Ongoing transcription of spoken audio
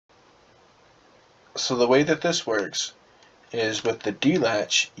So the way that this works is with the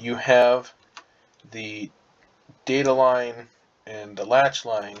d-latch, you have the data line and the latch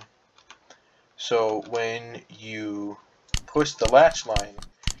line. So when you push the latch line,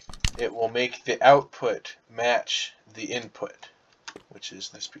 it will make the output match the input, which is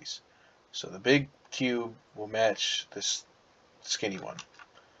this piece. So the big cube will match this skinny one.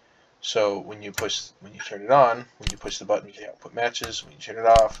 So when you turn it on, when you push the button, the output matches. When you turn it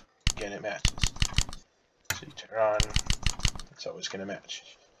off, again it matches. So you turn it on, it's always going to match.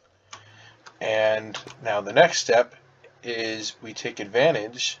 And now the next step is we take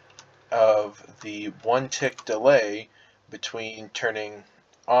advantage of the 1 tick delay between turning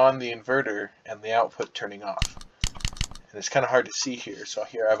on the inverter and the output turning off. And it's kind of hard to see here. So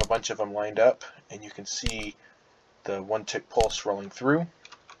here I have a bunch of them lined up, and you can see the 1 tick pulse rolling through.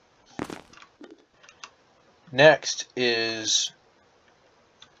 Next is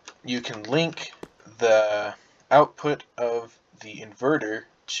you can link the output of the inverter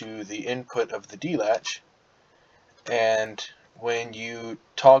to the input of the d-latch, and when you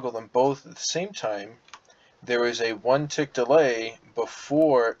toggle them both at the same time, there is a 1 tick delay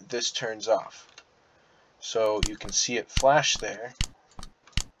before this turns off. So you can see it flash there.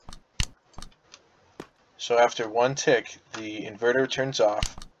 So after 1 tick, the inverter turns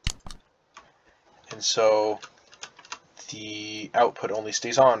off, and so the output only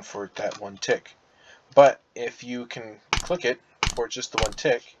stays on for that 1 tick. But if you can click it for just the 1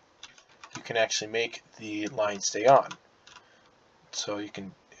 tick, you can actually make the line stay on. So you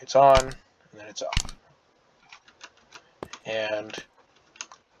can, it's on and then it's off. And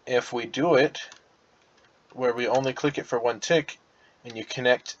if we do it where we only click it for 1 tick and you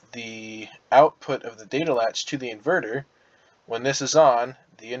connect the output of the data latch to the inverter, when this is on,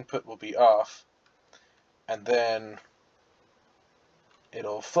 the input will be off, and then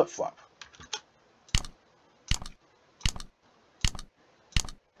it'll flip-flop.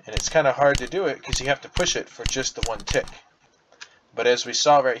 And it's kind of hard to do it because you have to push it for just the 1 tick. But as we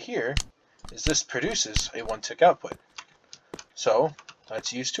saw right here, is this produces a 1 tick output. So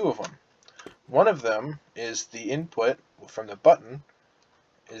let's use 2 of them. One of them is the input from the button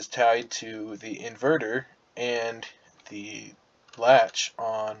is tied to the inverter and the latch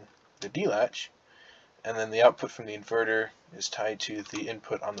on the d-latch, and then the output from the inverter is tied to the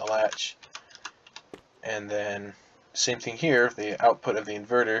input on the latch, and then same thing here, the output of the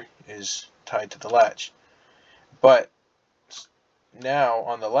inverter is tied to the latch. But now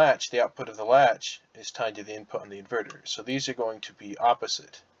on the latch, the output of the latch is tied to the input on the inverter. So these are going to be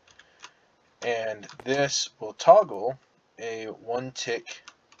opposite. And this will toggle a 1 tick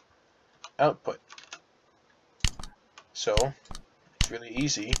output. So it's really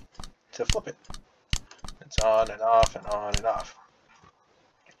easy to flip it. It's on and off and on and off.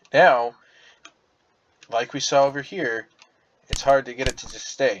 Now, like we saw over here, it's hard to get it to just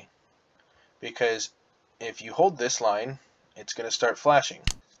stay, because if you hold this line, it's going to start flashing.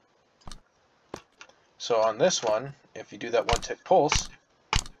 So on this one, if you do that 1 tick pulse,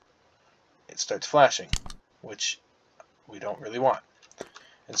 it starts flashing, which we don't really want.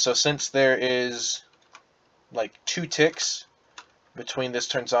 And so since there is like 2 ticks between this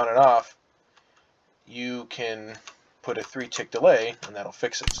turns on and off, you can put a 3 tick delay and that'll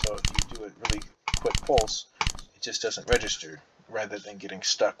fix it. So if you do a really quick pulse, it just doesn't register rather than getting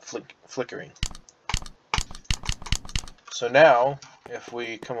stuck flickering. So now if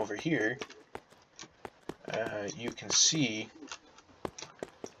we come over here, you can see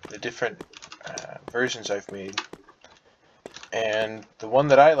the different versions I've made, and the one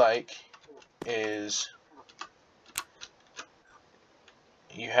that I like is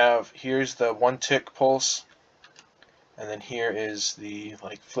you have, here's the 1 tick pulse, and then here is the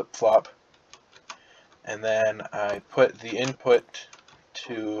like flip-flop, and then I put the input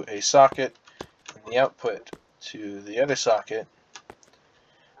to a socket and the output to the other socket,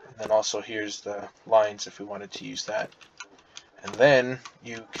 and then also here's the lines if we wanted to use that. And then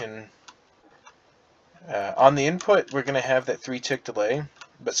you can on the input we're going to have that 3 tick delay,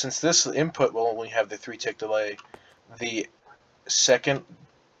 but since this input will only have the 3 tick delay, the second,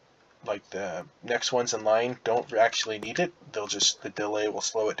 like the next ones in line, don't actually need it. They'll just, the delay will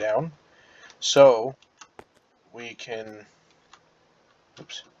slow it down. So we can,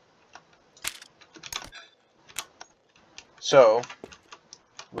 oops. So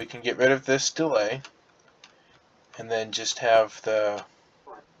we can get rid of this delay and then just have the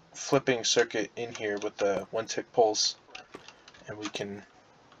flipping circuit in here with the 1 tick pulse, and we can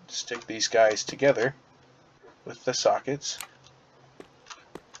stick these guys together with the sockets,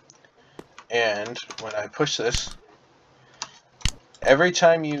 and when I push this, every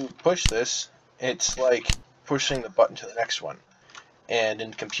time you push this, it's like pushing the button to the next one. And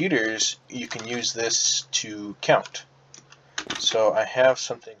in computers, you can use this to count. So I have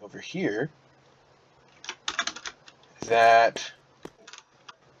something over here that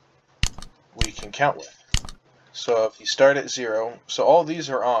we can count with. So if you start at 0, so all these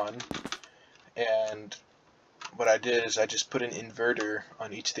are on, and what I did is I just put an inverter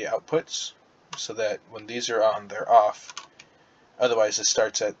on each of the outputs so that when these are on, they're off. Otherwise, it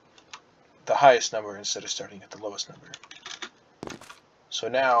starts at the highest number instead of starting at the lowest number. So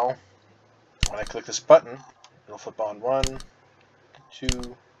now, when I click this button, it'll flip on 1, 2,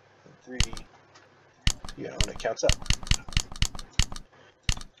 3, when it counts up.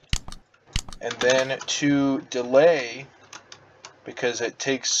 And then to delay, because it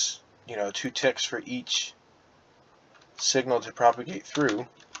takes 2 ticks for each signal to propagate through,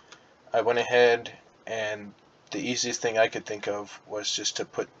 I went ahead and the easiest thing I could think of was just to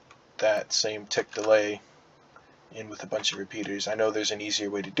put that same tick delay in with a bunch of repeaters. I know there's an easier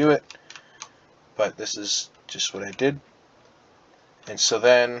way to do it, but this is just what I did. And so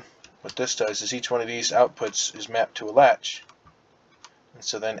then what this does is each one of these outputs is mapped to a latch. And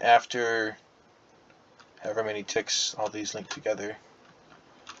so then after however many ticks all these link together,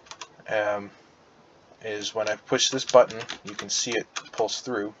 is when I push this button, you can see it pulse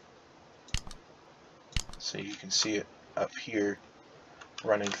through. So you can see it up here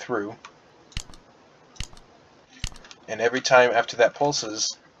running through. And every time after that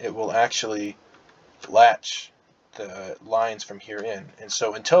pulses, it will actually latch the lines from here in. And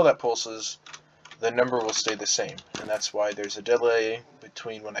so until that pulses, the number will stay the same. And that's why there's a delay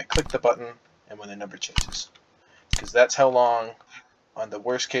between when I click the button and when the number changes. Because that's how long, on the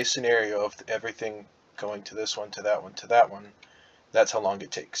worst case scenario of everything going to this one, to that one, to that one, that's how long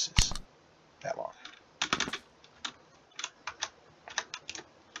it takes. It's that long.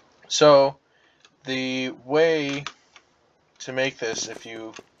 So the way to make this, if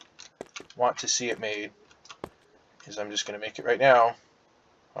you want to see it made, is I'm just going to make it right now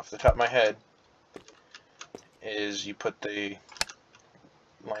off the top of my head, is you put the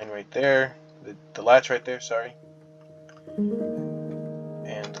line right there, the latch right there, sorry,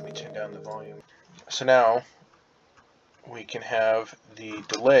 and let me turn down the volume. So now we can have the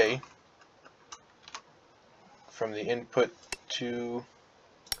delay from the input to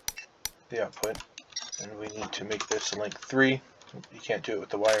the output, and we need to make this length 3. You can't do it with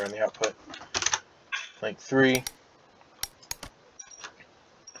the wire on the output. Length 3,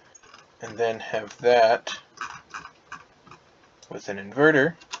 and then have that with an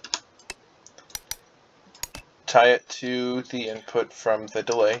inverter, tie it to the input from the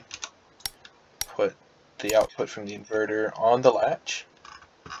delay, put the output from the inverter on the latch,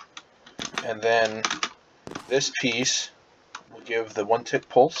 and then this piece will give the 1 tick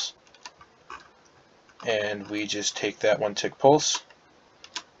pulse, and we just take that 1 tick pulse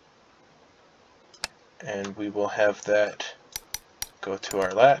and we will have that go to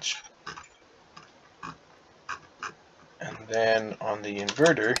our latch. And then on the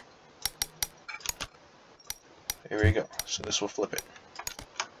inverter, there we go. So this will flip it.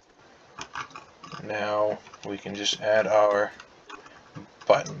 Now we can just add our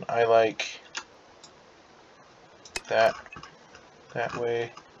button. I like that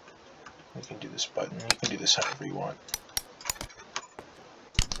way. We can do this button. You can do this however you want.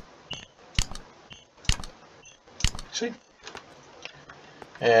 See?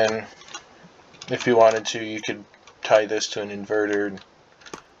 And if you wanted to, you could tie this to an inverter and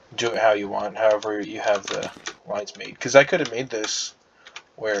do it how you want, however you have the lines made. Because I could have made this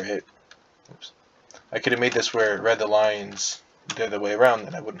where it, I could have made this where it read the lines the other way around,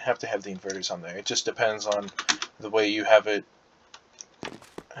 and I wouldn't have to have the inverters on there. It just depends on the way you have it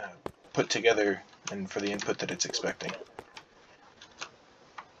put together and for the input that it's expecting.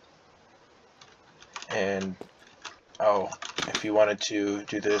 And if you wanted to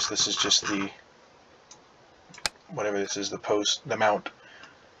do this, this is just the, whatever this is, the post, the mount,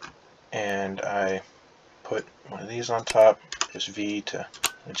 and I put one of these on top, just V to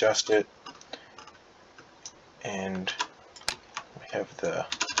adjust it, and we have the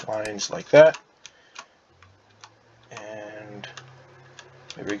lines like that, and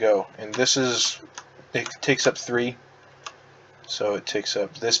there we go. And this is, it takes up 3, so it takes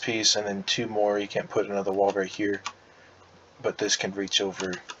up this piece and then 2 more. You can't put another wall right here, but this can reach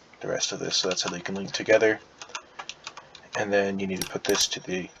over the rest of this, so that's how they can link together. And then you need to put this to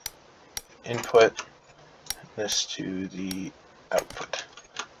the input, this to the output.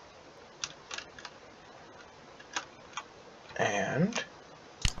 And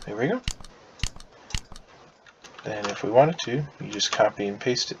there we go. Then if we wanted to, you just copy and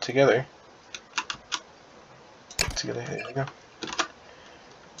paste it together together. There we go.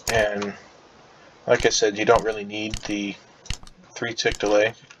 And like I said, you don't really need the 3-tick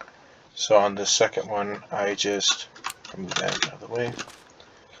delay. So on the second one, I just remove that out of the way.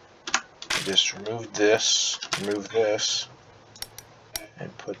 I just remove this,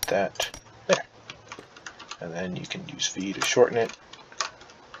 and put that there. And then you can use V to shorten it.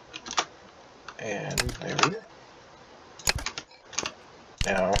 And there we go.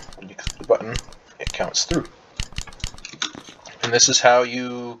 Now, when you click the button, it counts through. And this is how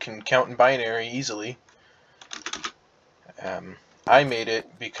you can count in binary easily. I made it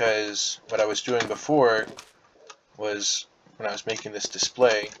because what I was doing before was, when I was making this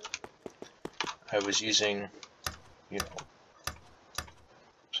display, I was using,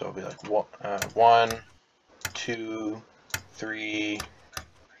 so it'll be like 1, 2, 3,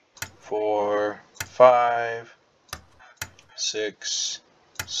 4, 5, 6,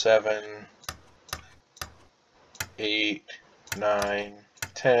 7, 8, 9,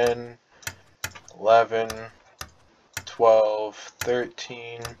 10, 11, 12,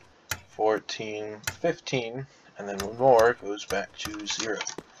 13, 14, 15, and then one more goes back to 0.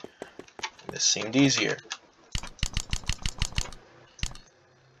 And this seemed easier.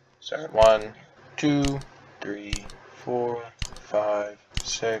 Start 1, 2, 3, 4, 5,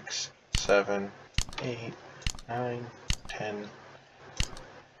 6, 7, 8, 9, 10,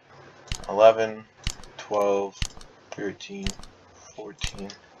 11, 12, 13, 14,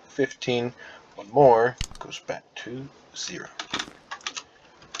 15. One more goes back to 0.